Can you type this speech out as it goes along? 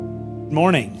Good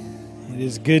morning. It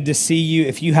is good to see you.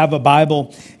 If you have a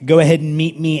Bible, go ahead and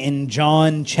meet me in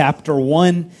John chapter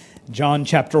 1. John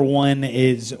chapter 1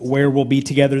 is where we'll be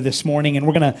together this morning. And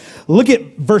we're going to look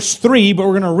at verse 3, but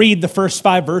we're going to read the first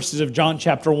 5 verses of John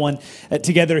chapter 1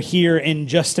 together here in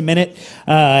just a minute.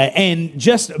 And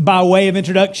just by way of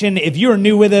introduction, if you are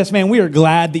new with us, man, we are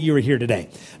glad that you are here today.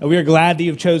 We are glad that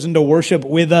you've chosen to worship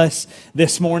with us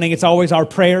this morning. It's always our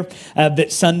prayer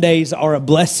that Sundays are a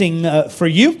blessing for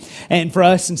you and for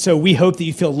us. And so we hope that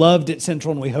you feel loved at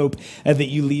Central, and we hope that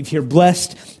you leave here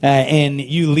blessed and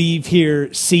you leave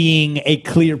here seeing a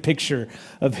clear picture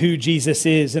of who Jesus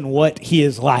is and what he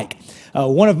is like.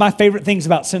 One of my favorite things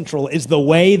about Central is the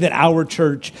way that our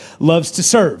church loves to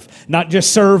serve. Not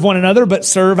just serve one another, but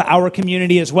serve our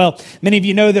community as well. Many of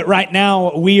you know that right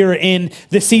now we are in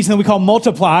this season that we call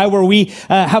Multiply, where we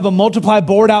have a Multiply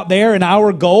board out there, and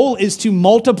our goal is to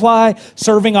multiply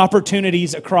serving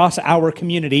opportunities across our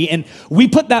community. And we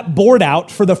put that board out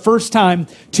for the first time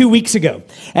 2 weeks ago.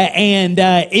 And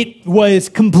it was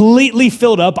completely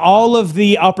filled up. All of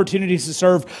the opportunities to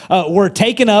serve were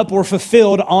taken up, were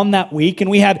fulfilled on that week.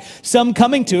 And we had some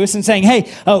coming to us and saying,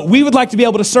 hey, we would like to be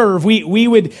able to serve. We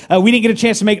didn't get a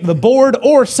chance to make it to the board.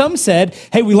 Or some said,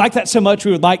 hey, we like that so much,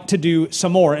 we would like to do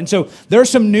some more. And so there are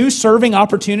some new serving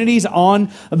opportunities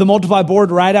on the Multiply board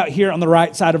right out here on the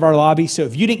right side of our lobby. So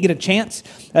if you didn't get a chance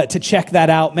to check that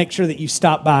out, make sure that you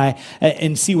stop by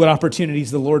and see what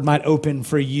opportunities the Lord might open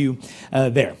for you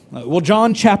there. Well,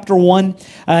 John chapter 1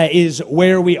 is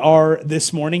where we are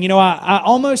this morning. You know, I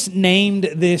almost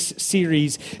named this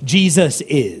series Jesus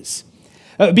Is.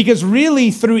 Because really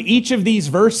through each of these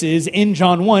verses in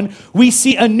John 1, we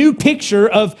see a new picture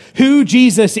of who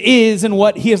Jesus is and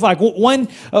what he is like. One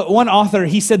author,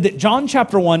 he said that John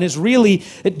chapter 1 is really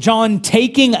John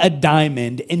taking a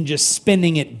diamond and just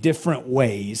spinning it different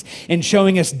ways and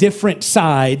showing us different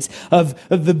sides of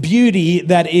the beauty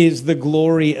that is the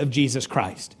glory of Jesus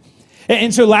Christ.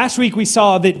 And so last week we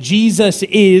saw that Jesus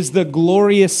is the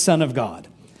glorious Son of God,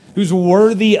 who's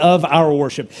worthy of our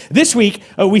worship. This week,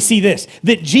 we see this,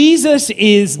 that Jesus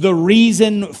is the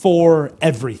reason for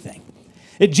everything.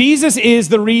 That Jesus is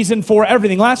the reason for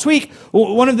everything. Last week,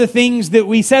 one of the things that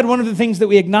we said, one of the things that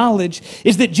we acknowledged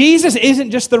is that Jesus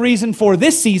isn't just the reason for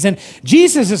this season,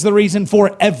 Jesus is the reason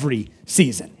for every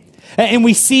season. And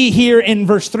we see here in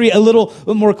verse 3 a little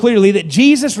more clearly that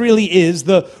Jesus really is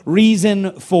the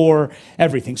reason for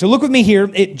everything. So look with me here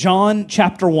at John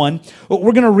chapter 1.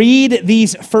 We're going to read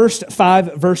these first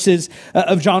 5 verses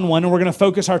of John 1, and we're going to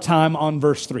focus our time on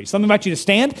verse 3. So let me invite you to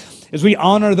stand as we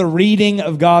honor the reading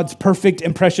of God's perfect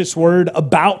and precious word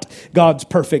about God's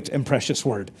perfect and precious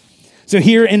word. So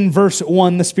here in verse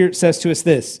 1, the Spirit says to us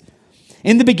this: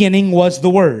 "In the beginning was the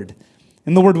Word,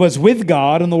 and the Word was with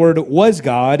God, and the Word was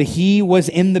God. He was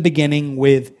in the beginning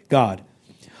with God.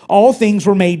 All things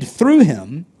were made through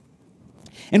him,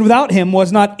 and without him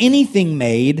was not anything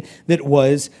made that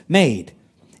was made.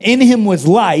 In him was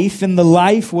life, and the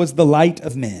life was the light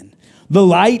of men. The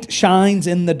light shines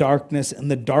in the darkness, and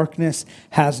the darkness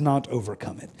has not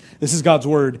overcome it." This is God's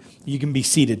word. You can be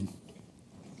seated.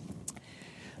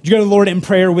 Would you go to the Lord in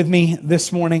prayer with me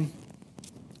this morning?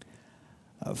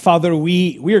 Father,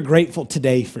 we are grateful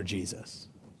today for Jesus.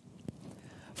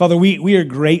 Father, we are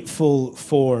grateful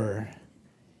for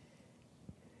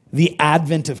the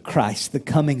advent of Christ, the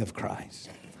coming of Christ.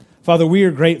 Father, we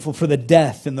are grateful for the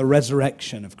death and the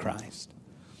resurrection of Christ.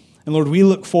 And Lord, we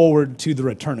look forward to the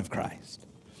return of Christ.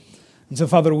 And so,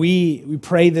 Father, we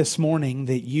pray this morning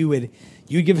that you would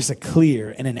give us a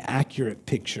clear and an accurate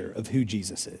picture of who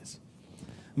Jesus is.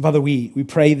 And Father, we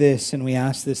pray this and we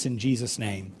ask this in Jesus'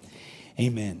 name.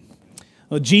 Amen.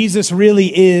 Well, Jesus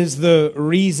really is the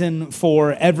reason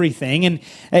for everything. And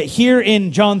here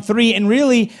in John 3, and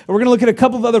really, we're going to look at a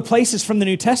couple of other places from the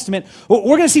New Testament. We're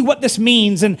going to see what this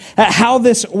means and how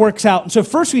this works out. And so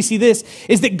first we see this,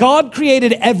 is that God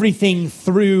created everything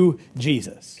through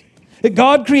Jesus. That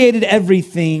God created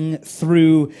everything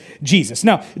through Jesus.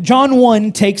 Now, John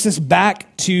 1 takes us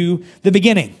back to the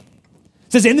beginning.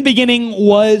 It says, "In the beginning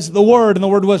was the Word, and the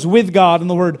Word was with God, and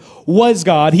the Word was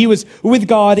God." He was with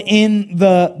God in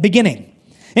the beginning.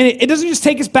 And it doesn't just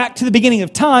take us back to the beginning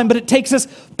of time, but it takes us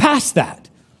past that.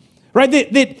 Right?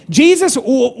 That Jesus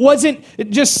wasn't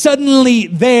just suddenly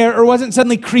there or wasn't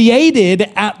suddenly created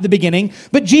at the beginning,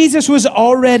 but Jesus was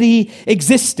already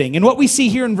existing. And what we see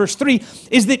here in verse 3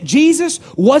 is that Jesus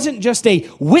wasn't just a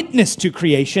witness to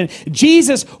creation,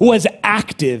 Jesus was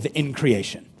active in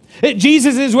creation.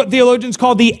 Jesus is what theologians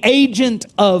call the agent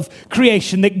of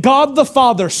creation, that God the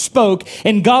Father spoke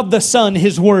and God the Son,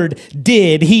 his word,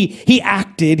 did. He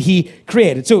acted, he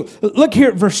created. So look here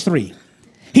at verse 3.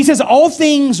 He says all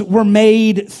things were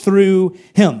made through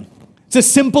him. It's a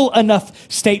simple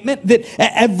enough statement that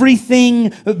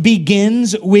everything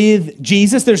begins with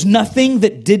Jesus. There's nothing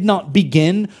that did not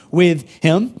begin with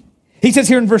him. He says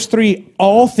here in verse 3,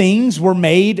 all things were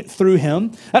made through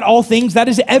him. That all things, that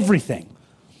is everything.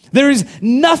 There is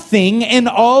nothing in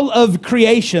all of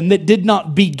creation that did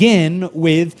not begin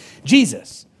with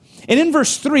Jesus. And in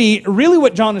verse 3, really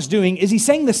what John is doing is he's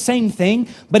saying the same thing,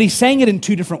 but he's saying it in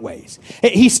two different ways.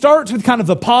 He starts with kind of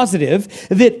the positive,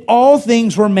 that all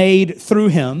things were made through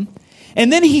him,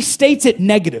 and then he states it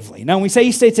negatively. Now, when we say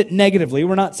he states it negatively,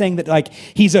 we're not saying that like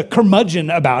he's a curmudgeon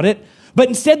about it, but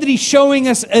instead that he's showing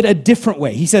us it a different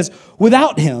way. He says,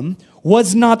 without him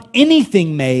was not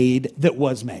anything made that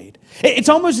was made. It's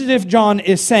almost as if John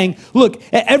is saying, look,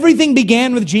 everything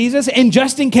began with Jesus, and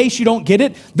just in case you don't get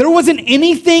it, there wasn't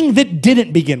anything that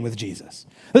didn't begin with Jesus.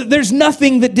 There's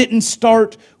nothing that didn't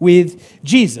start with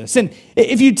Jesus. And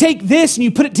if you take this and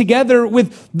you put it together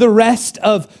with the rest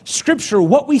of Scripture,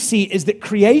 what we see is that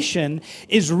creation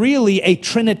is really a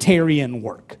Trinitarian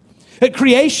work. That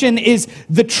creation is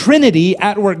the Trinity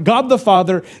at work, God the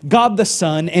Father, God the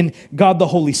Son, and God the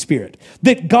Holy Spirit.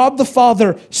 That God the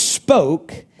Father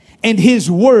spoke, and his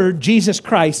word, Jesus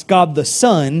Christ, God the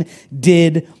Son,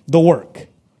 did the work.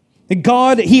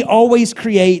 God, he always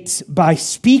creates by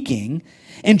speaking,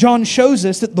 and John shows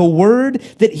us that the word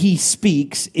that he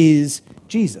speaks is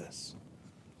Jesus.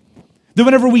 That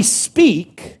whenever we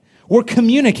speak, we're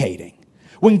communicating.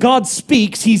 When God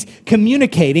speaks, he's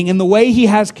communicating, and the way he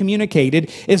has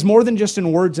communicated is more than just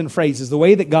in words and phrases. The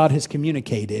way that God has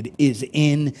communicated is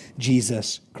in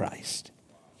Jesus Christ.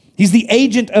 He's the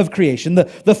agent of creation.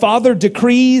 The Father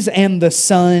decrees and the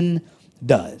Son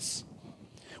does.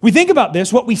 We think about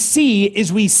this, what we see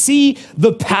is we see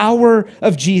the power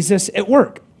of Jesus at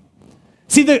work.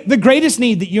 See, the greatest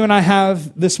need that you and I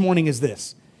have this morning is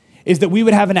this, is that we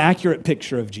would have an accurate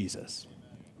picture of Jesus.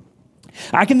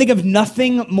 I can think of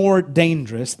nothing more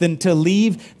dangerous than to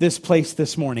leave this place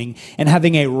this morning and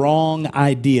having a wrong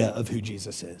idea of who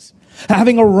Jesus is.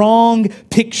 Having a wrong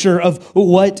picture of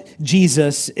what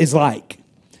Jesus is like.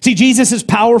 See, Jesus is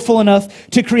powerful enough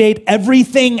to create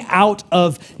everything out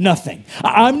of nothing.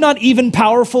 I'm not even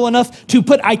powerful enough to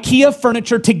put IKEA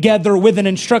furniture together with an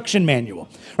instruction manual.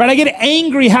 Right? I get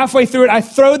angry halfway through it. I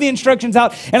throw the instructions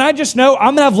out, and I just know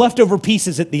I'm going to have leftover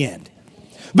pieces at the end.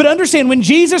 But understand, when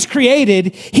Jesus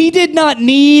created, he did not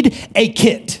need a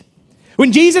kit.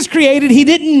 When Jesus created, he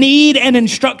didn't need an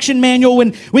instruction manual.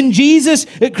 When Jesus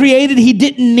created, he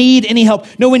didn't need any help.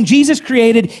 No, when Jesus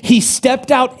created, he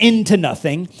stepped out into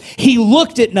nothing. He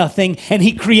looked at nothing, and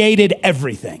he created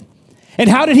everything. And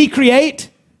how did he create?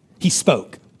 He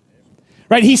spoke.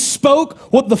 Right? He spoke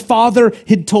what the Father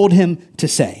had told him to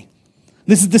say.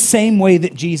 This is the same way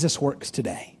that Jesus works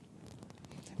today.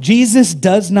 Jesus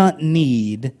does not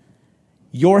need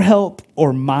your help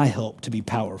or my help to be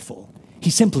powerful. He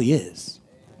simply is.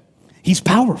 He's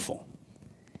powerful.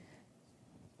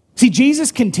 See,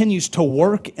 Jesus continues to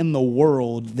work in the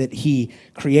world that he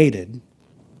created.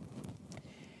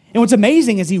 And what's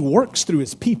amazing is he works through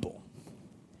his people.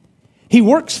 He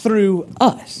works through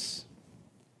us.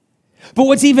 But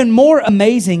what's even more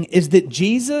amazing is that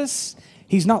Jesus,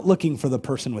 he's not looking for the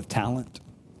person with talent.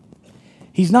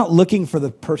 He's not looking for the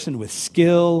person with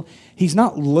skill. He's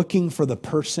not looking for the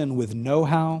person with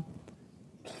know-how.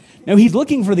 No, he's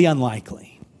looking for the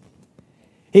unlikely.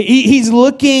 He's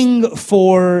looking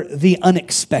for the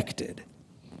unexpected.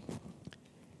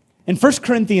 In 1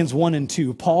 Corinthians 1 and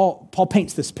 2, Paul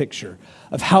paints this picture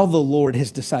of how the Lord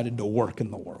has decided to work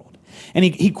in the world. And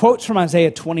he quotes from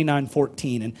Isaiah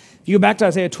 29:14. And if you go back to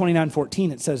Isaiah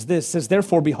 29:14, it says this, it says,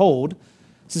 therefore, behold,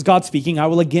 this is God speaking, I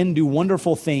will again do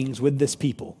wonderful things with this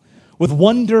people, with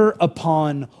wonder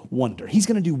upon wonder. He's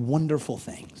going to do wonderful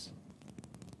things.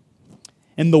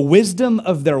 And the wisdom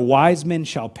of their wise men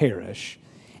shall perish,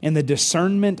 and the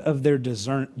discernment of their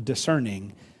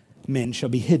discerning men shall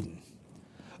be hidden.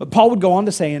 But Paul would go on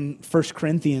to say in 1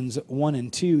 Corinthians 1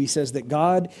 and 2, he says that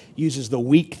God uses the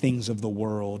weak things of the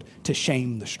world to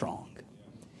shame the strong.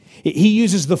 He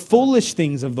uses the foolish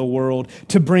things of the world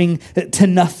to bring to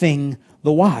nothing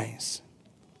the wise.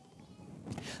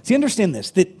 See, understand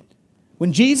this, that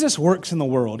when Jesus works in the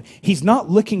world, he's not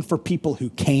looking for people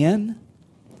who can,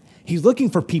 he's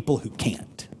looking for people who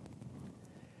can't.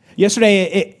 Yesterday,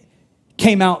 it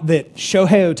came out that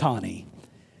Shohei Ohtani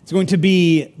is going to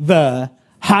be the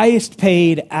highest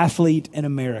paid athlete in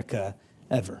America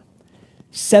ever.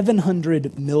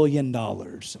 $700 million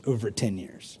over 10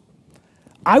 years.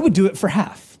 I would do it for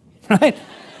half, right?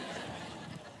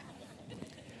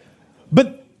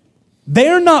 But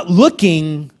they're not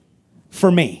looking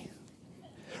for me.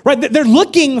 right? They're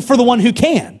looking for the one who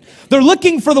can. They're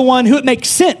looking for the one who it makes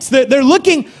sense. They're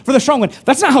looking for the strong one.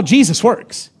 That's not how Jesus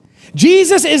works.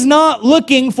 Jesus is not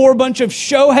looking for a bunch of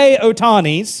Shohei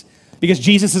Ohtanis, because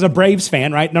Jesus is a Braves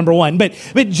fan, right? Number one. But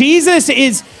Jesus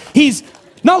he's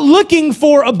not looking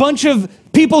for a bunch of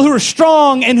people who are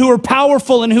strong and who are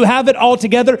powerful and who have it all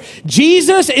together.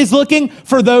 Jesus is looking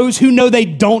for those who know they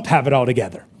don't have it all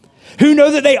together, who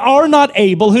know that they are not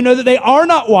able, who know that they are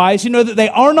not wise, who know that they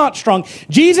are not strong.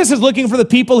 Jesus is looking for the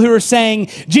people who are saying,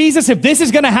 Jesus, if this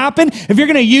is going to happen, if you're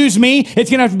going to use me, it's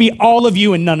going to have to be all of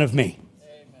you and none of me.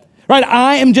 Amen. Right?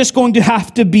 I am just going to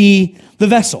have to be the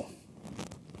vessel.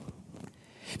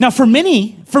 Now, for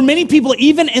many people,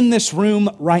 even in this room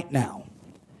right now,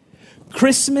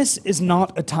 Christmas is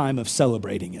not a time of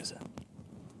celebrating, is it?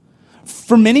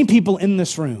 For many people in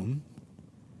this room,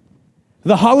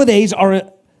 the holidays are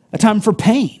a time for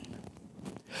pain,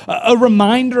 a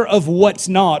reminder of what's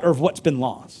not or of what's been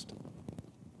lost.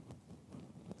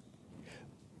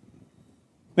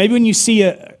 Maybe when you see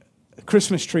a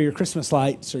Christmas tree or Christmas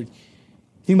lights, or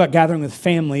think about gathering with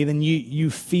family, then you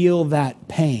feel that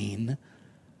pain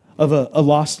of a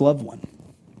lost loved one.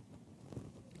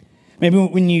 Maybe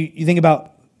when you think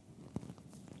about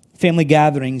family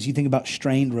gatherings, you think about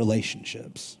strained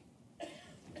relationships.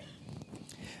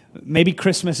 Maybe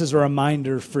Christmas is a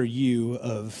reminder for you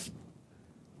of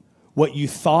what you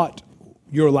thought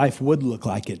your life would look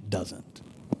like it doesn't.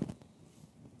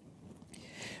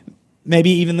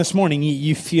 Maybe even this morning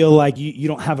you feel like you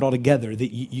don't have it all together,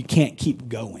 that you can't keep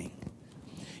going.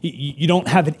 You don't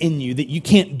have it in you, that you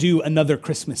can't do another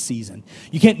Christmas season.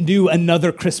 You can't do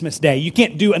another Christmas day. You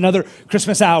can't do another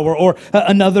Christmas hour or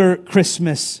another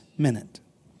Christmas minute.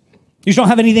 You just don't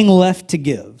have anything left to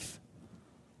give.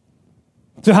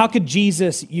 So how could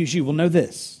Jesus use you? Well, know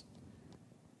this.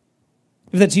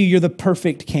 If that's you, you're the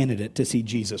perfect candidate to see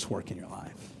Jesus work in your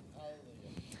life.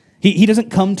 He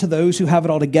doesn't come to those who have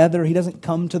it all together. He doesn't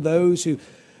come to those who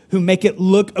make it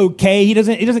look okay. He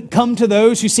doesn't come to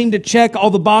those who seem to check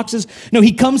all the boxes. No,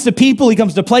 he comes to people, he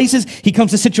comes to places, he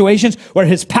comes to situations where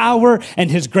his power and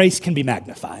his grace can be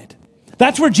magnified.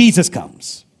 That's where Jesus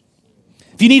comes.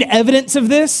 If you need evidence of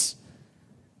this,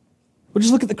 well,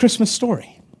 just look at the Christmas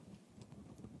story.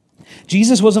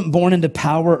 Jesus wasn't born into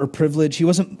power or privilege. He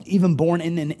wasn't even born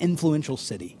in an influential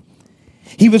city.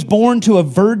 He was born to a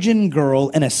virgin girl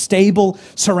in a stable,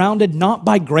 surrounded not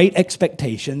by great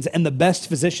expectations and the best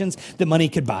physicians that money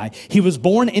could buy. He was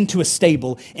born into a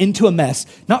stable, into a mess,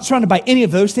 not surrounded by any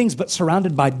of those things, but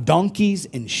surrounded by donkeys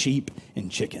and sheep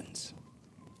and chickens.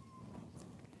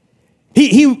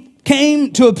 He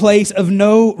came to a place of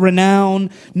no renown,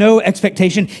 no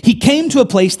expectation. He came to a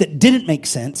place that didn't make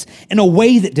sense, in a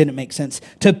way that didn't make sense,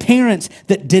 to parents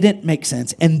that didn't make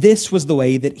sense. And this was the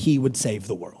way that he would save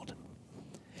the world.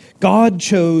 God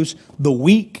chose the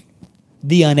weak,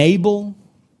 the unable,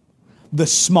 the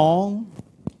small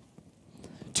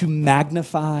to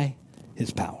magnify his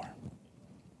power.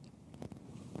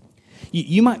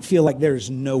 You might feel like there is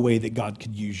no way that God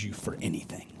could use you for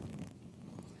anything.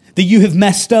 That you have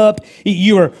messed up,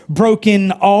 you are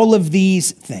broken, all of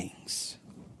these things.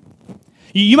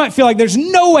 You might feel like there's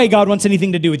no way God wants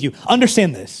anything to do with you.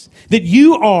 Understand this, that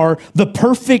you are the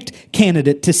perfect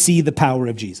candidate to see the power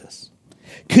of Jesus.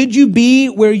 Could you be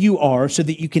where you are so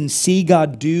that you can see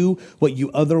God do what you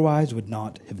otherwise would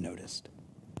not have noticed?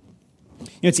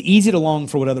 It's easy to long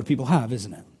for what other people have,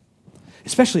 isn't it?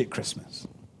 Especially at Christmas.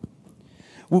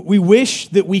 We wish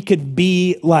that we could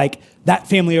be like that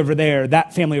family over there,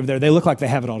 that family over there. They look like they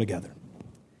have it all together.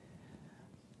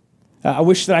 I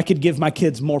wish that I could give my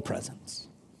kids more presents.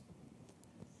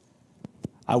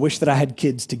 I wish that I had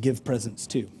kids to give presents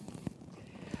to.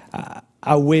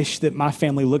 I wish that my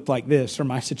family looked like this or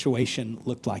my situation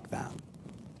looked like that.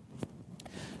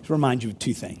 To remind you of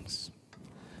two things.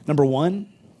 Number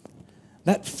one,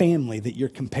 that family that you're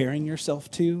comparing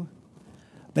yourself to,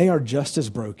 they are just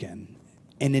as broken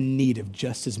and in need of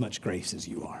just as much grace as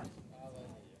you are.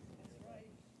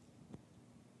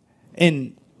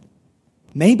 And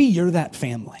maybe you're that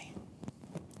family.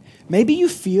 Maybe you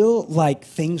feel like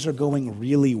things are going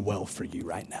really well for you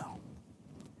right now.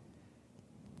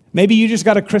 Maybe you just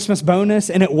got a Christmas bonus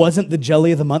and it wasn't the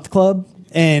Jelly of the Month Club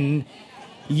and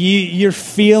you're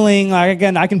feeling like,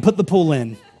 again, I can put the pool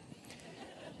in.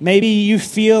 Maybe you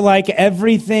feel like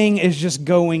everything is just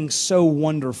going so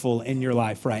wonderful in your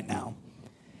life right now.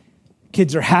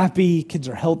 Kids are happy, kids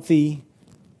are healthy.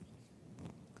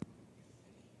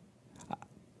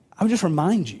 I would just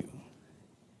remind you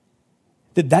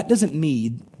that doesn't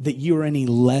mean that you are any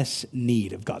less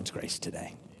need of God's grace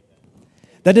today.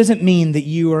 That doesn't mean that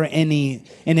you are in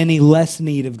any less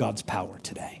need of God's power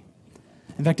today.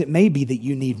 In fact, it may be that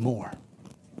you need more.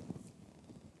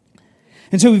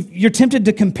 And so if you're tempted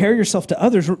to compare yourself to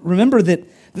others, remember that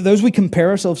those we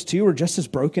compare ourselves to are just as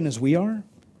broken as we are.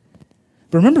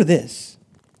 But remember this,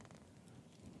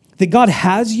 that God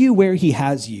has you where he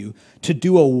has you to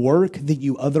do a work that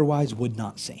you otherwise would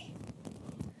not see.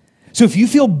 So if you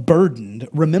feel burdened,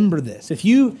 remember this. If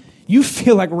you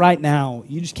feel like right now,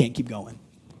 you just can't keep going.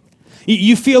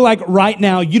 You feel like right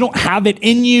now you don't have it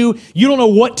in you. You don't know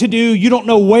what to do. You don't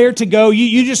know where to go.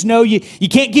 You just know you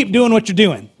can't keep doing what you're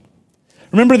doing.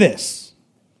 Remember this,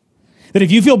 that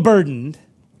if you feel burdened,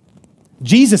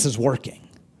 Jesus is working.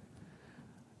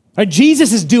 Right?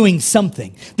 Jesus is doing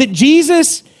something. That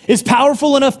Jesus is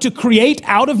powerful enough to create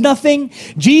out of nothing.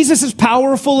 Jesus is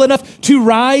powerful enough to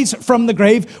rise from the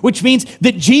grave, which means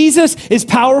that Jesus is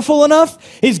powerful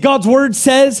enough, as God's word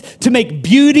says, to make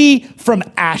beauty from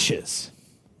ashes.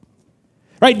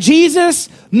 Right? Jesus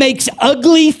makes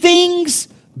ugly things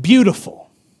beautiful.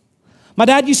 My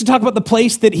dad used to talk about the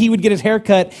place that he would get his hair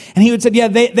cut, and he would say, yeah,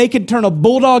 they could turn a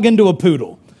bulldog into a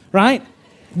poodle, right?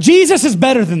 Jesus is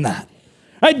better than that.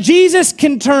 Right? Jesus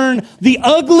can turn the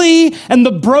ugly and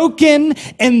the broken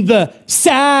and the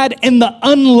sad and the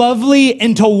unlovely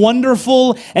into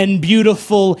wonderful and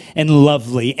beautiful and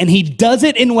lovely. And he does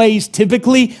it in ways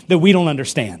typically that we don't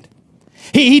understand.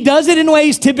 He does it in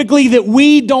ways typically that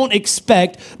we don't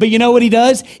expect, but you know what he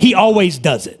does? He always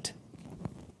does it.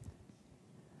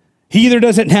 He either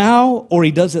does it now or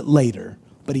he does it later,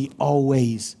 but he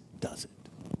always does it.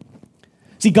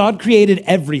 See, God created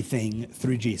everything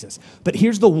through Jesus. But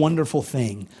here's the wonderful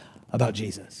thing about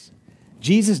Jesus.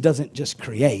 Jesus doesn't just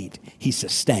create, he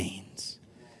sustains.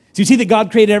 So you see that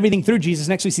God created everything through Jesus.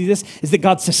 Next we see this, is that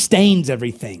God sustains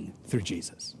everything through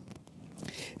Jesus.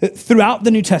 Throughout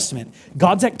the New Testament,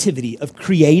 God's activity of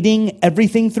creating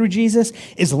everything through Jesus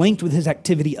is linked with his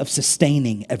activity of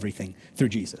sustaining everything through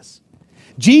Jesus.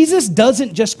 Jesus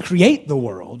doesn't just create the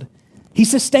world, he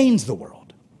sustains the world.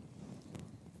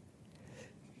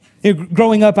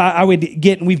 Growing up, I would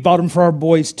get, and we've bought them for our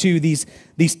boys too, these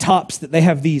tops that they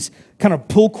have these kind of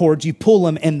pull cords. You pull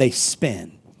them and they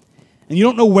spin. And you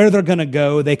don't know where they're going to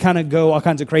go. They kind of go all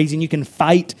kinds of crazy, and you can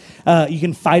fight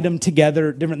them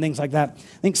together, different things like that.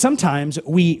 I think sometimes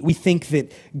we think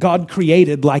that God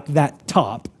created like that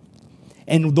top,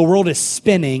 and the world is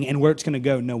spinning, and where it's going to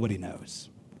go, nobody knows.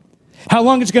 How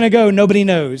long it's going to go, nobody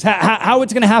knows. How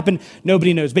it's going to happen,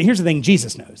 nobody knows. But here's the thing,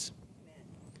 Jesus knows.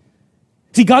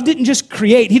 See, God didn't just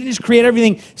create. He didn't just create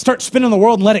everything, start spinning the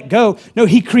world and let it go. No,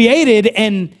 he created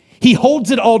and he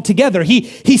holds it all together.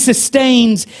 He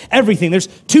sustains everything. There's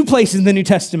two places in the New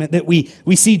Testament that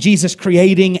we see Jesus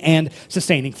creating and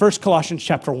sustaining. First, Colossians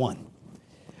chapter 1.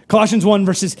 Colossians 1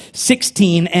 verses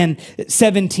 16 and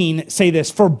 17 say this,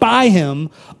 "For by him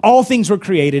all things were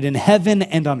created in heaven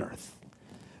and on earth,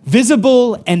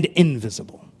 visible and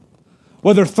invisible,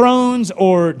 whether thrones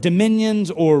or dominions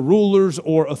or rulers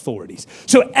or authorities."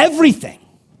 So everything,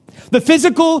 the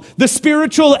physical, the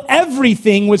spiritual,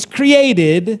 everything was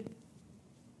created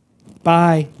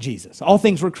by Jesus. All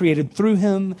things were created through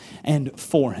him and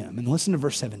for him. And listen to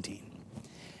verse 17.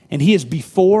 "And he is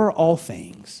before all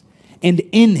things, and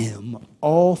in him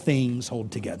all things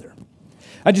hold together."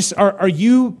 Are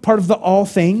you part of the all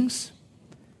things?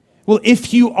 Well,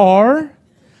 if you are,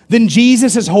 then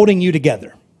Jesus is holding you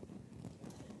together.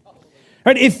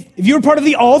 Right? If you're part of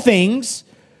the all things,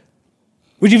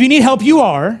 which if you need help, you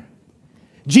are,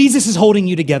 Jesus is holding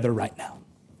you together right now.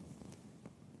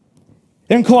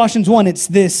 There in Colossians 1, it's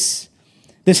this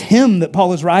hymn that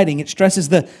Paul is writing. It stresses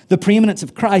the preeminence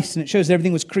of Christ, and it shows that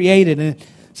everything was created and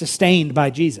sustained by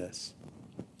Jesus.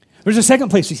 There's a second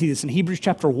place we see this in Hebrews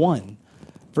chapter 1,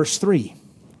 verse 3.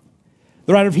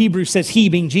 The writer of Hebrews says, "He,"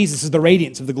 being Jesus, is the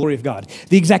radiance of the glory of God,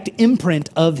 the exact imprint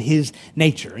of his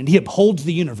nature, and he upholds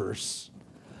the universe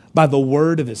by the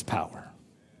word of his power.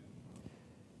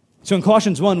 So in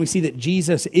Colossians 1, we see that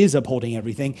Jesus is upholding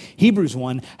everything. Hebrews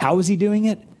 1, how is he doing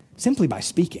it? Simply by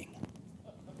speaking.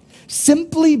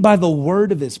 Simply by the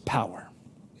word of his power.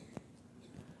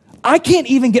 I can't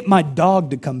even get my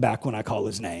dog to come back when I call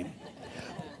his name.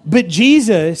 But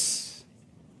Jesus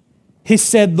has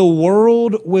said the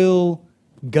world will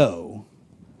go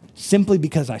simply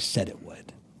because I said it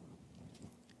would.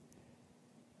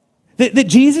 That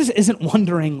Jesus isn't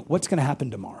wondering what's going to happen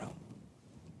tomorrow.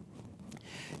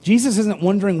 Jesus isn't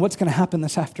wondering what's going to happen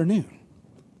this afternoon.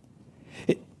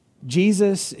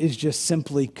 Jesus is just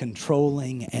simply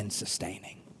controlling and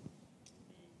sustaining.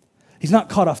 He's not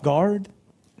caught off guard.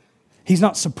 He's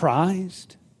not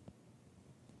surprised.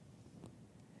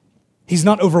 He's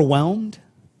not overwhelmed.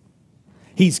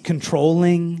 He's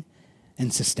controlling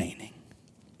and sustaining.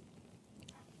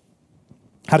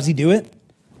 How does he do it?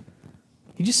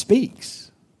 He just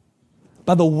speaks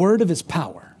by the word of his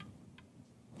power.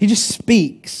 He just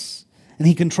speaks and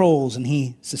he controls and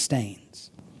he sustains.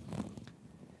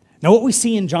 Now what we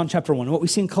see in John chapter 1, and what we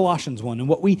see in Colossians 1, and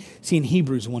what we see in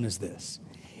Hebrews 1 is this,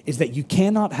 is that you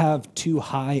cannot have too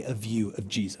high a view of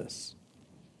Jesus.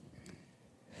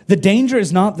 The danger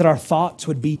is not that our thoughts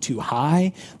would be too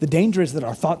high. The danger is that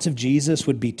our thoughts of Jesus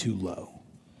would be too low.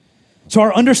 So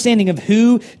our understanding of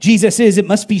who Jesus is, it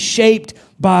must be shaped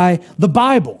by the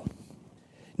Bible,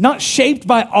 not shaped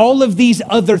by all of these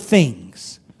other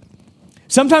things.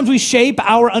 Sometimes we shape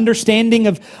our understanding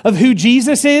of who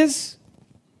Jesus is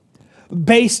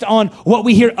based on what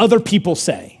we hear other people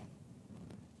say.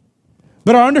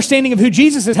 But our understanding of who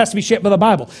Jesus is has to be shaped by the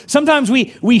Bible. Sometimes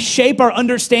we shape our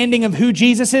understanding of who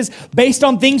Jesus is based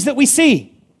on things that we see.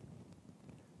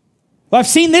 Well, I've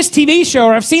seen this TV show,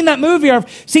 or I've seen that movie, or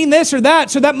I've seen this or that,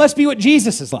 so that must be what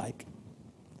Jesus is like.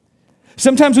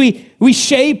 Sometimes we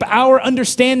shape our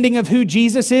understanding of who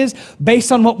Jesus is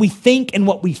based on what we think and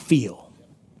what we feel.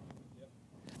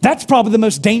 That's probably the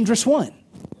most dangerous one.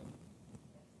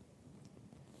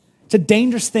 It's a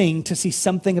dangerous thing to see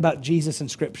something about Jesus in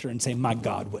Scripture and say, my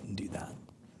God wouldn't do that.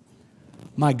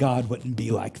 My God wouldn't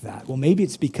be like that. Well, maybe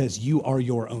it's because you are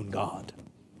your own God.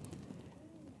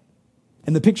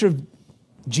 And the picture of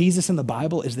Jesus in the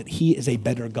Bible is that he is a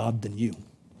better God than you.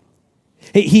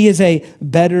 He is a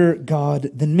better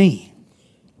God than me.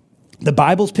 The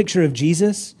Bible's picture of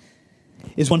Jesus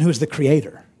is one who is the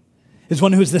creator, is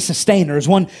one who is the sustainer, is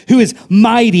one who is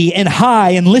mighty and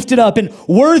high and lifted up and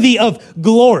worthy of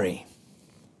glory.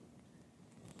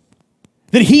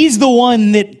 That he's the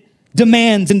one that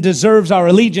demands and deserves our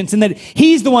allegiance, and that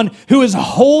he's the one who is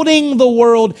holding the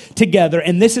world together.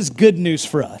 And this is good news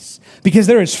for us, because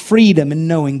there is freedom in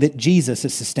knowing that Jesus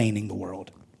is sustaining the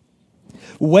world.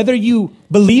 Whether you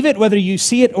believe it, whether you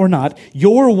see it or not,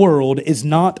 your world is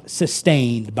not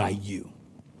sustained by you.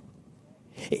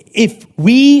 If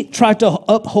we try to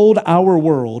uphold our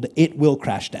world, it will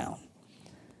crash down.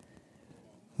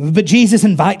 But Jesus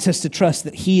invites us to trust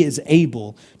that he is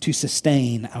able to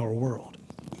sustain our world.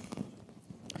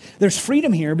 There's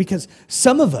freedom here because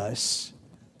some of us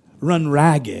run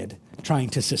ragged trying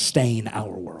to sustain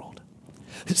our world.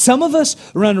 Some of us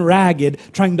run ragged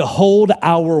trying to hold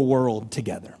our world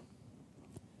together.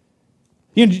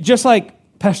 You know, just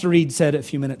like Pastor Reed said a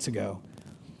few minutes ago,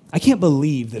 I can't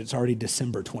believe that it's already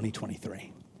December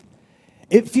 2023.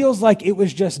 It feels like it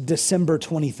was just December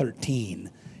 2013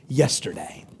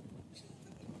 yesterday.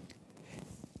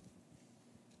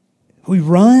 We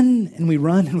run and we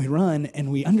run and we run,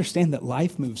 and we understand that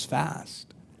life moves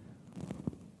fast.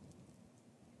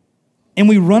 And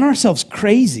we run ourselves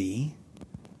crazy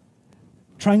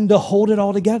trying to hold it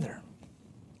all together.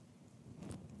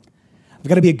 I've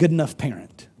got to be a good enough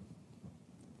parent.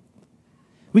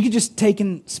 We could just take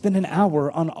and spend an hour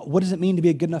on what does it mean to be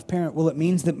a good enough parent? Well, it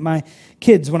means that my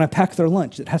kids, when I pack their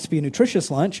lunch, it has to be a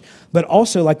nutritious lunch, but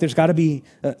also like there's got to be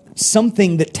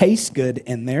something that tastes good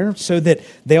in there so that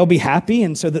they'll be happy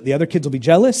and so that the other kids will be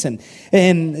jealous. And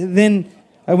then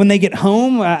when they get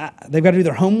home, they've got to do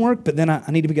their homework, but then I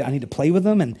need to play with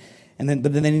them,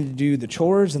 but then they need to do the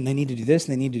chores, and they need to do this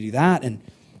and they need to do that, and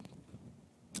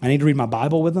I need to read my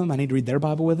Bible with them. I need to read their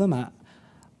Bible with them. I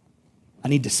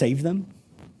need to save them.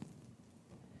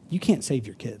 You can't save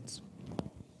your kids.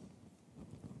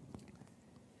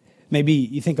 Maybe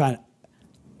you think I'm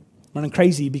running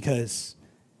crazy because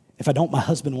if I don't, my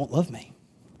husband won't love me.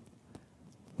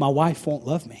 My wife won't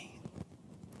love me.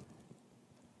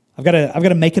 I've got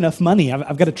to make enough money.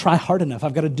 I've got to try hard enough.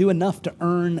 I've got to do enough to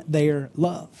earn their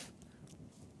love.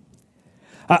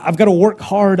 I've got to work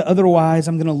hard, otherwise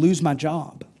I'm going to lose my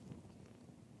job.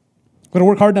 I've got to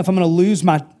work hard enough, I'm going to lose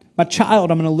my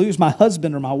child. I'm going to lose my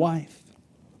husband or my wife.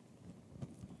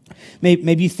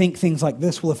 Maybe you think things like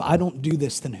this, well, if I don't do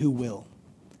this, then who will?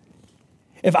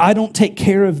 If I don't take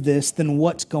care of this, then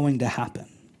what's going to happen?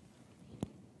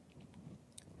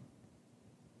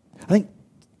 I think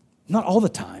not all the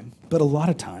time, but a lot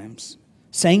of times,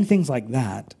 saying things like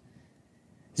that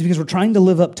is because we're trying to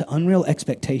live up to unreal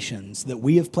expectations that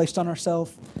we have placed on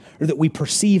ourselves or that we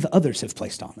perceive others have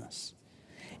placed on us.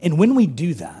 And when we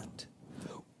do that,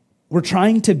 we're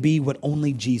trying to be what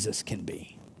only Jesus can be.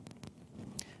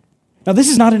 Now, this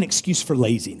is not an excuse for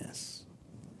laziness.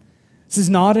 This is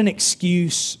not an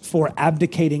excuse for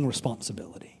abdicating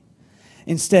responsibility.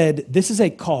 Instead, this is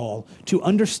a call to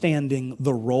understanding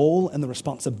the role and the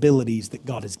responsibilities that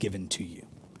God has given to you.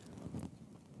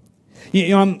 You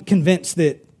know, I'm convinced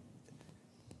that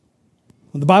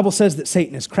when the Bible says that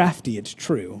Satan is crafty, it's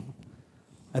true.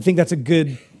 I think that's a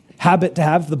good habit to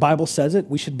have. The Bible says it.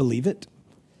 We should believe it.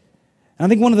 And I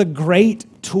think one of the great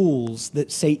tools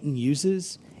that Satan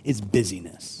uses is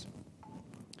busyness.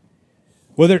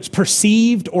 Whether it's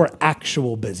perceived or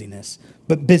actual busyness,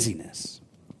 but busyness.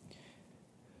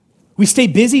 We stay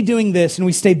busy doing this and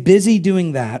we stay busy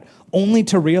doing that only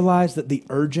to realize that the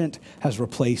urgent has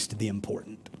replaced the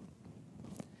important.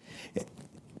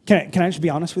 Can I just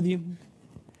be honest with you?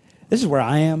 This is where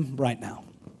I am right now.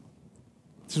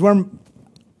 This is where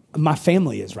my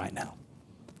family is right now.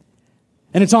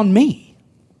 And it's on me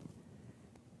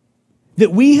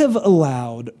that we have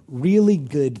allowed really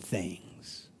good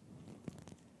things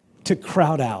to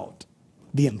crowd out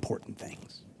the important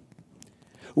things.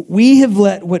 We have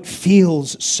let what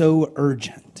feels so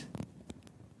urgent,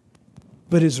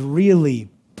 but is really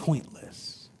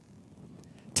pointless,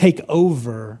 take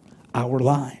over our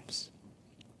lives.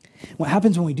 What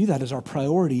happens when we do that is our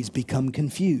priorities become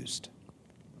confused.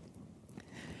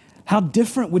 How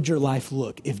different would your life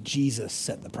look if Jesus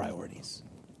set the priorities?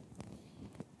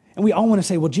 And we all want to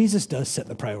say, well, Jesus does set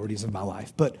the priorities of my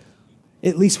life, but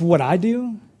at least what I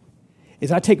do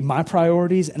is I take my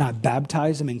priorities and I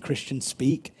baptize them in Christian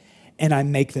speak and I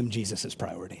make them Jesus'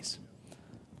 priorities.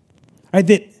 Right?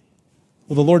 That,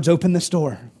 well, the Lord's opened this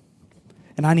door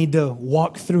and I need to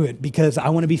walk through it because I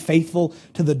want to be faithful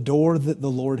to the door that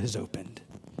the Lord has opened.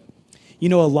 You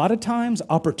know, a lot of times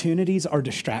opportunities are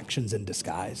distractions in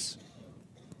disguise.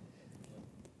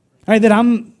 All right, that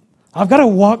I've got to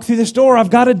walk through this door. I've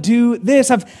got to do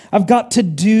this. I've got to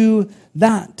do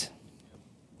that.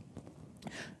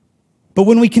 But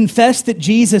when we confess that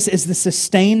Jesus is the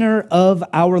sustainer of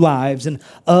our lives and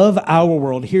of our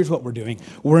world, here's what we're doing.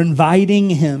 We're inviting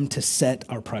him to set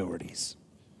our priorities.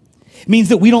 It means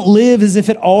that we don't live as if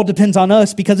it all depends on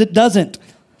us, because it doesn't.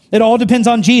 It all depends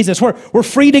on Jesus. We're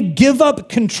free to give up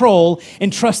control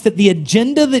and trust that the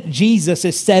agenda that Jesus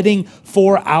is setting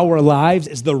for our lives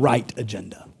is the right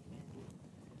agenda.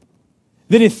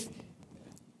 That if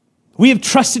we have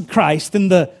trusted Christ,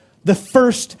 then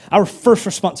our first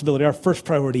responsibility, our first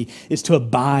priority is to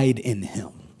abide in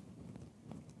him.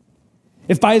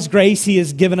 If by his grace he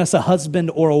has given us a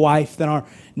husband or a wife, then our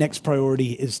next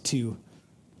priority is to,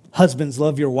 husbands,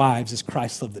 love your wives as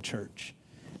Christ loved the church.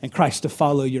 And Christ to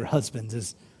follow your husbands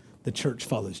as the church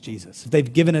follows Jesus.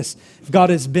 If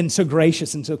God has been so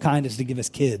gracious and so kind as to give us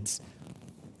kids,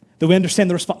 that we understand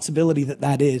the responsibility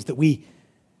that is, that we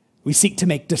seek to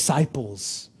make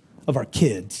disciples of our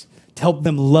kids, to help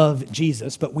them love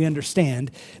Jesus, but we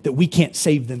understand that we can't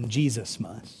save them, Jesus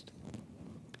must.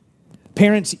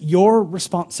 Parents, your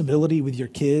responsibility with your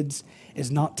kids is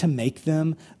not to make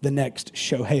them the next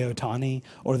Shohei Ohtani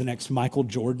or the next Michael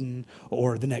Jordan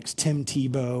or the next Tim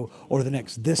Tebow or the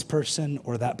next this person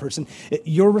or that person.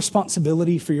 Your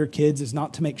responsibility for your kids is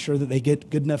not to make sure that they get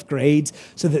good enough grades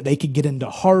so that they could get into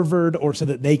Harvard or so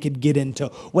that they could get into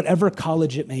whatever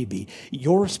college it may be.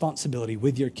 Your responsibility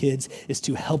with your kids is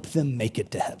to help them make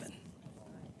it to heaven.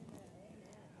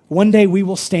 One day we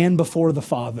will stand before the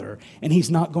Father and he's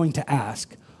not going to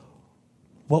ask,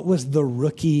 what was the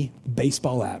rookie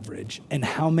baseball average and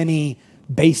how many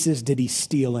bases did he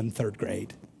steal in third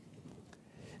grade?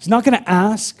 He's not going to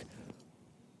ask,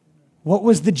 what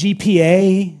was the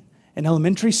GPA in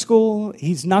elementary school?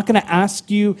 He's not going to ask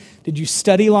you, did you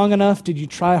study long enough? Did you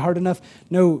try hard enough?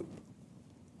 No,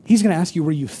 he's going to ask you,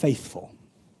 were you faithful?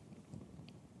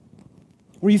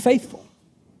 Were you faithful?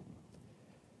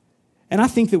 And I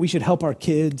think that we should help our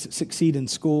kids succeed in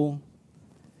school.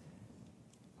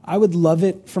 I would love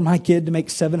it for my kid to make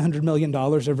 $700 million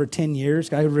over 10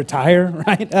 years. I would retire,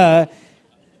 right? But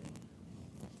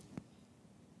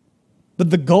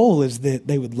the goal is that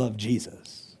they would love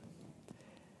Jesus.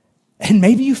 And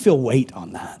maybe you feel weight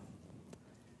on that.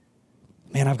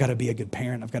 Man, I've got to be a good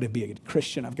parent. I've got to be a good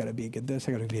Christian. I've got to be a good this.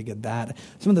 I've got to be a good that.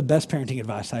 Some of the best parenting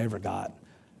advice I ever got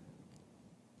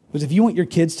was, if you want your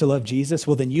kids to love Jesus,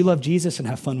 well, then you love Jesus and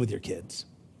have fun with your kids.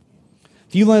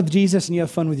 If you love Jesus and you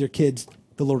have fun with your kids,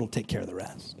 the Lord will take care of the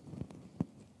rest.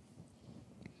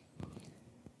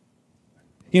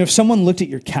 You know, if someone looked at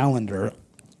your calendar,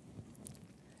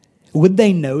 would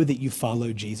they know that you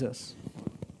follow Jesus?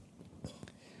 It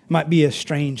might be a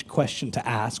strange question to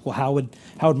ask. Well, how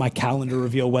would my calendar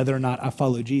reveal whether or not I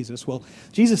follow Jesus? Well,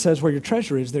 Jesus says, where your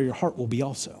treasure is, there your heart will be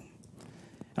also.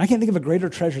 And I can't think of a greater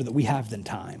treasure that we have than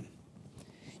time.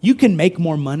 You can make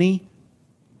more money.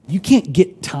 You can't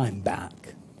get time back.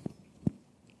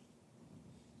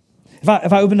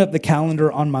 If I opened up the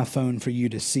calendar on my phone for you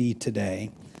to see today,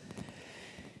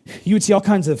 you would see all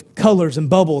kinds of colors and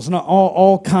bubbles and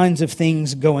all kinds of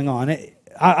things going on.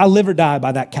 I live or die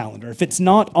by that calendar. If it's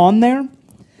not on there,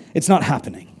 it's not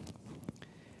happening.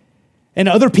 And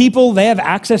other people, they have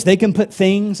access. They can put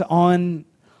things on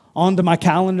onto my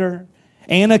calendar.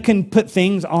 Anna can put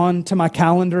things onto my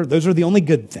calendar. Those are the only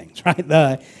good things, right?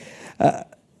 The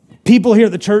people here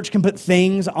at the church can put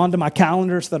things onto my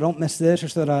calendar so that I don't miss this or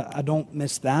so that I don't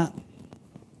miss that.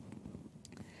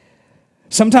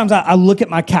 Sometimes I look at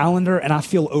my calendar and I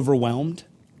feel overwhelmed.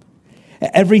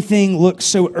 Everything looks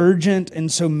so urgent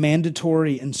and so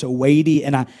mandatory and so weighty.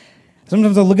 And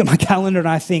sometimes I look at my calendar and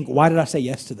I think, why did I say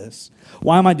yes to this?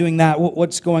 Why am I doing that?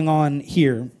 What's going on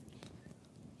here?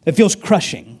 It feels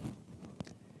crushing.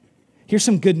 Here's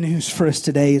some good news for us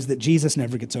today is that Jesus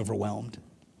never gets overwhelmed.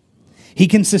 He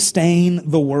can sustain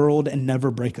the world and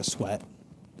never break a sweat.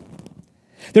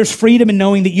 There's freedom in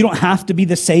knowing that you don't have to be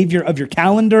the savior of your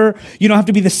calendar. You don't have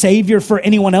to be the savior for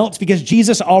anyone else because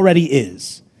Jesus already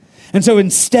is. And so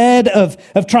instead of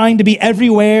trying to be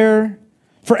everywhere,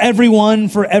 for everyone,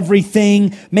 for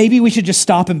everything, maybe we should just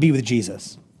stop and be with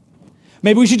Jesus.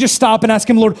 Maybe we should just stop and ask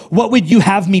him, Lord, what would you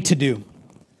have me to do?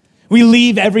 We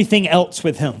leave everything else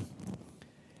with him.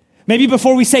 Maybe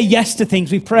before we say yes to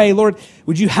things, we pray, Lord,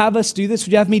 would you have us do this?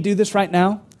 Would you have me do this right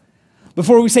now?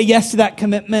 Before we say yes to that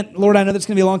commitment, Lord, I know that's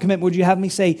going to be a long commitment. Would you have me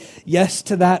say yes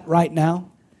to that right now?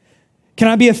 Can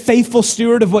I be a faithful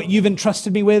steward of what you've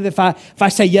entrusted me with if I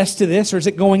say yes to this, or is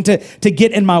it going to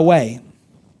get in my way?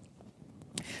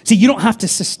 See, you don't have to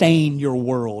sustain your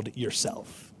world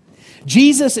yourself.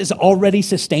 Jesus is already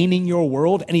sustaining your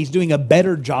world, and he's doing a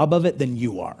better job of it than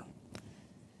you are.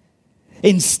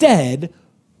 Instead,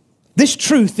 this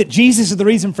truth that Jesus is the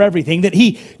reason for everything, that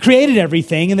he created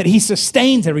everything, and that he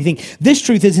sustains everything, this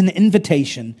truth is an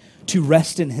invitation to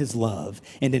rest in his love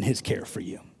and in his care for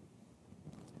you.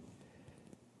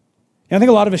 And I think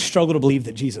a lot of us struggle to believe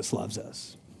that Jesus loves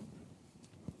us.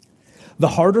 The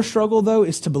harder struggle, though,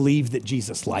 is to believe that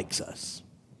Jesus likes us.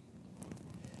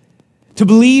 To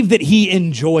believe that he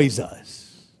enjoys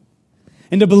us.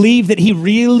 And to believe that he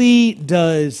really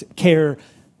does care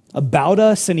about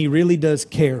us and he really does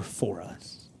care for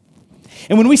us.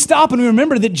 And when we stop and we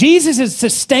remember that Jesus is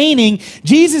sustaining,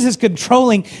 Jesus is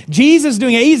controlling, Jesus is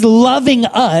doing it, he's loving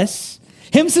us,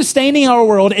 him sustaining our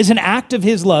world is an act of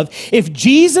his love. If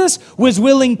Jesus was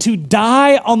willing to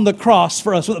die on the cross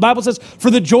for us, what the Bible says, for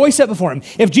the joy set before him,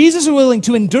 if Jesus was willing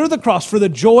to endure the cross for the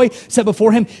joy set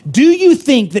before him, do you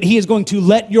think that he is going to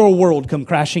let your world come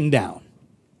crashing down?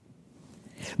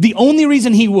 The only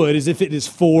reason he would is if it is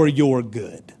for your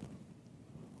good.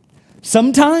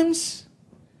 Sometimes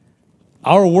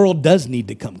our world does need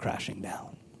to come crashing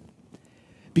down.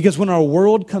 Because when our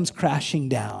world comes crashing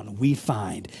down, we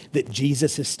find that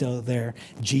Jesus is still there,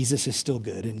 Jesus is still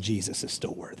good, and Jesus is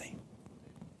still worthy.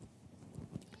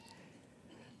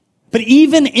 But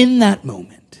even in that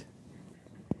moment,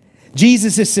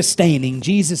 Jesus is sustaining,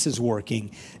 Jesus is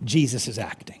working, Jesus is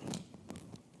acting.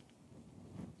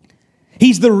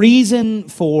 He's the reason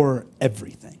for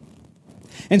everything.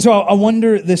 And so I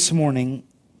wonder this morning,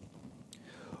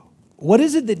 what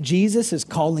is it that Jesus is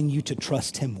calling you to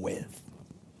trust him with?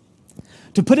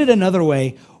 To put it another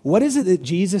way, what is it that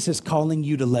Jesus is calling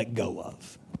you to let go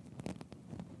of?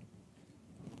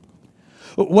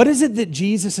 What is it that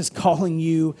Jesus is calling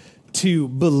you to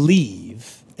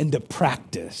believe and to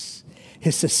practice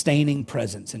his sustaining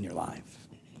presence in your life?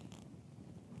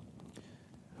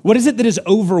 What is it that is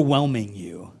overwhelming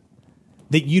you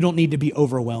that you don't need to be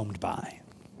overwhelmed by?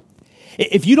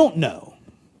 If you don't know,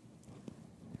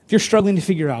 if you're struggling to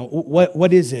figure out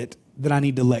what is it that I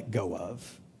need to let go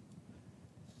of,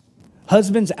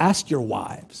 husbands, ask your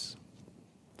wives.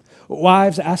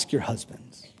 Wives, ask your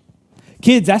husbands.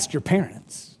 Kids, ask your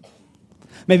parents.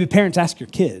 Maybe parents, ask your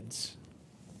kids.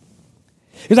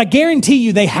 Because I guarantee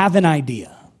you they have an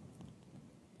idea.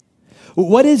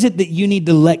 What is it that you need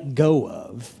to let go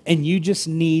of? And you just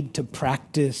need to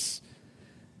practice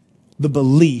the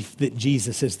belief that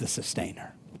Jesus is the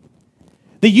sustainer.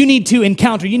 That you need to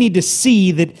encounter, you need to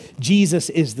see that Jesus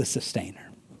is the sustainer.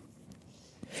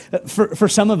 For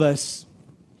some of us,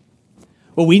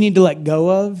 what we need to let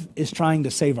go of is trying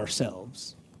to save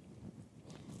ourselves.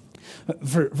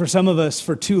 For some of us,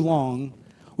 for too long,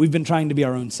 we've been trying to be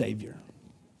our own savior.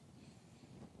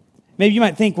 Maybe you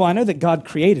might think, well, I know that God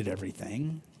created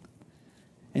everything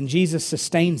and Jesus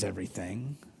sustains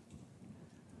everything,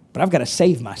 but I've got to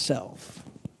save myself.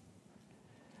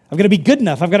 I've got to be good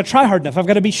enough. I've got to try hard enough. I've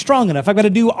got to be strong enough. I've got to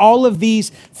do all of these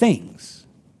things.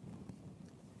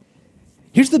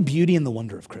 Here's the beauty and the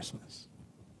wonder of Christmas.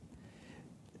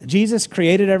 Jesus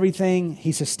created everything,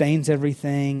 he sustains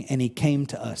everything, and he came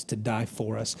to us to die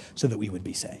for us so that we would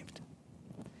be saved.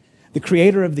 The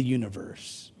creator of the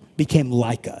universe became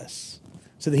like us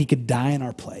so that he could die in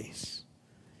our place,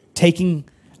 taking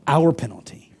our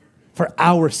penalty for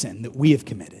our sin that we have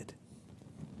committed.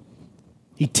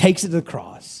 He takes it to the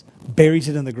cross, buries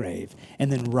it in the grave,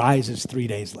 and then rises 3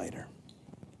 days later.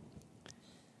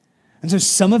 And so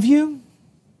some of you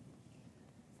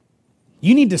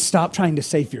need to stop trying to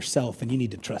save yourself and you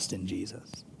need to trust in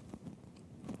Jesus.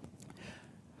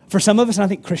 For some of us, and I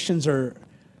think Christians are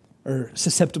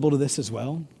susceptible to this as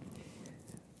well,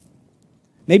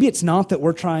 maybe it's not that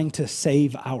we're trying to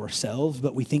save ourselves,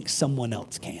 but we think someone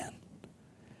else can.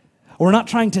 Or we're not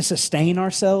trying to sustain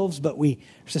ourselves, but we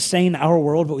sustain our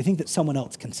world, but we think that someone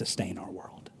else can sustain our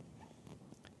world.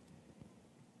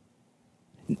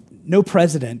 No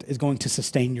president is going to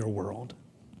sustain your world.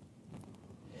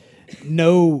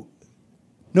 No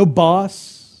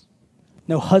boss,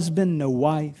 no husband, no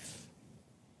wife,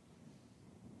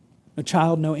 no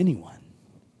child, no anyone.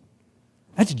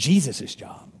 That's Jesus'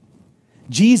 job.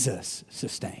 Jesus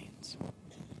sustains.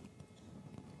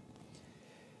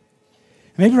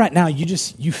 Maybe right now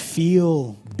you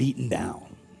feel beaten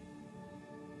down.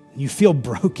 You feel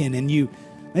broken and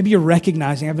maybe you're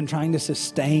recognizing I've been trying to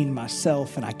sustain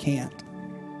myself and I can't.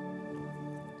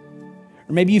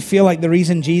 Or maybe you feel like the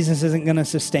reason Jesus isn't going to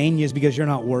sustain you is because you're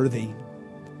not worthy.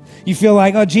 You feel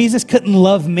like, oh, Jesus couldn't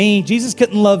love me. Jesus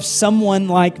couldn't love someone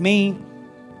like me.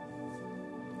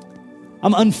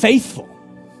 I'm unfaithful.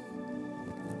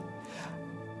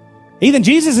 Ethan,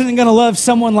 Jesus isn't going to love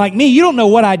someone like me. You don't know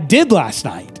what I did last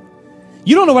night.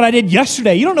 You don't know what I did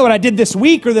yesterday. You don't know what I did this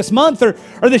week or this month or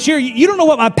this year. You don't know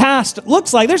what my past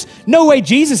looks like. There's no way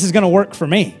Jesus is going to work for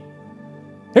me.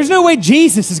 There's no way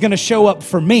Jesus is going to show up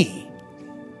for me.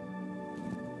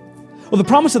 Well, the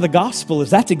promise of the gospel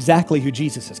is that's exactly who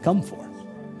Jesus has come for.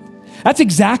 That's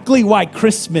exactly why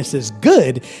Christmas is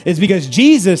good, is because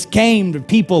Jesus came to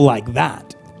people like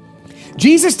that.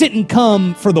 Jesus didn't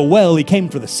come for the well, he came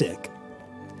for the sick.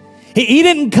 He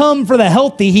didn't come for the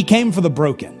healthy, he came for the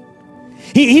broken.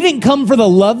 He didn't come for the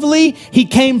lovely, he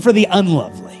came for the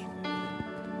unlovely.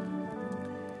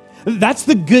 That's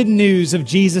the good news of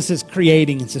Jesus'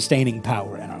 creating and sustaining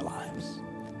power in our lives.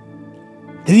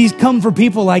 He's come for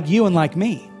people like you and like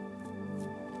me.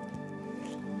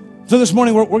 So this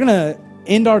morning, we're going to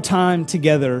end our time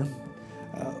together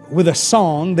with a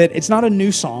song that it's not a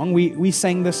new song. We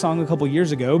sang this song a couple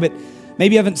years ago, but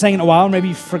maybe you haven't sang it in a while, maybe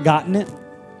you've forgotten it.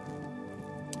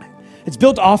 It's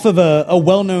built off of a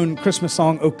well-known Christmas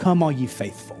song, "O Come All Ye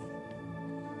Faithful."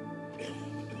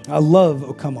 I love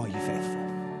 "O Come All Ye Faithful."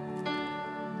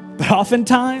 But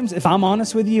oftentimes, if I'm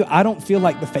honest with you, I don't feel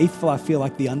like the faithful, I feel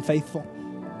like the unfaithful.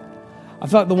 I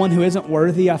feel like the one who isn't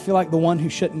worthy, I feel like the one who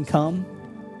shouldn't come.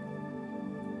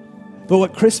 But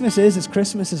what Christmas is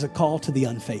Christmas is a call to the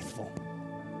unfaithful.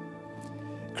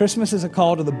 Christmas is a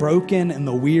call to the broken and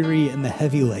the weary and the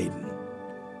heavy laden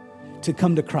to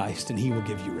come to Christ and he will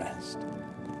give you rest.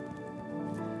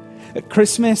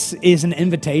 Christmas is an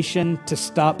invitation to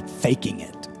stop faking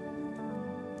it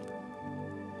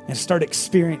and start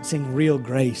experiencing real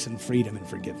grace and freedom and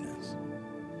forgiveness.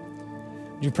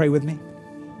 Would you pray with me?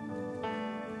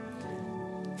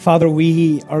 Father,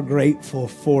 we are grateful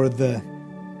for the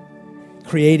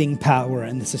creating power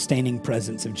and the sustaining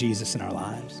presence of Jesus in our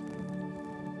lives.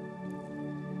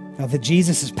 Now that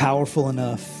Jesus is powerful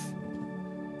enough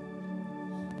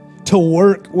to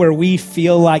work where we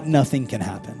feel like nothing can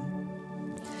happen.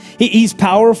 He's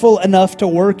powerful enough to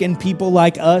work in people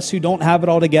like us who don't have it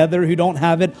all together, who don't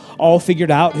have it all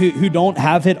figured out, who don't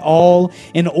have it all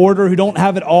in order, who don't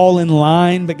have it all in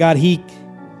line. But God,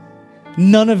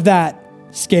 none of that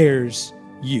scares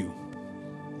you.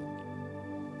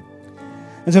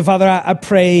 And so, Father, I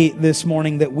pray this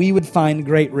morning that we would find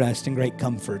great rest and great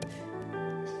comfort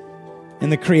in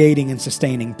the creating and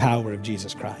sustaining power of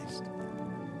Jesus Christ.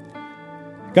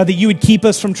 God, that you would keep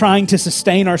us from trying to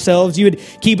sustain ourselves. You would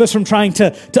keep us from trying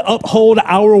to uphold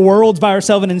our worlds by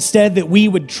ourselves, and instead that we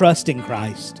would trust in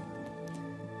Christ.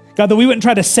 God, that we wouldn't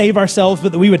try to save ourselves,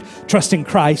 but that we would trust in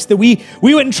Christ. That we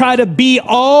wouldn't try to be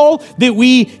all that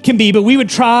we can be, but we would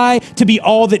try to be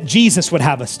all that Jesus would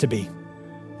have us to be.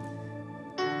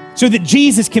 So that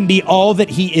Jesus can be all that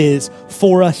he is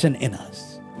for us and in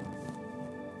us.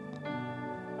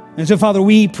 And so, Father,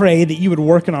 we pray that you would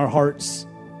work in our hearts,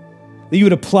 that you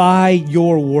would apply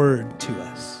your word to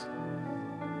us.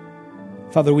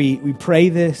 Father, we pray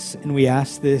this and we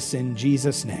ask this in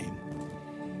Jesus' name.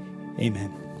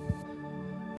 Amen.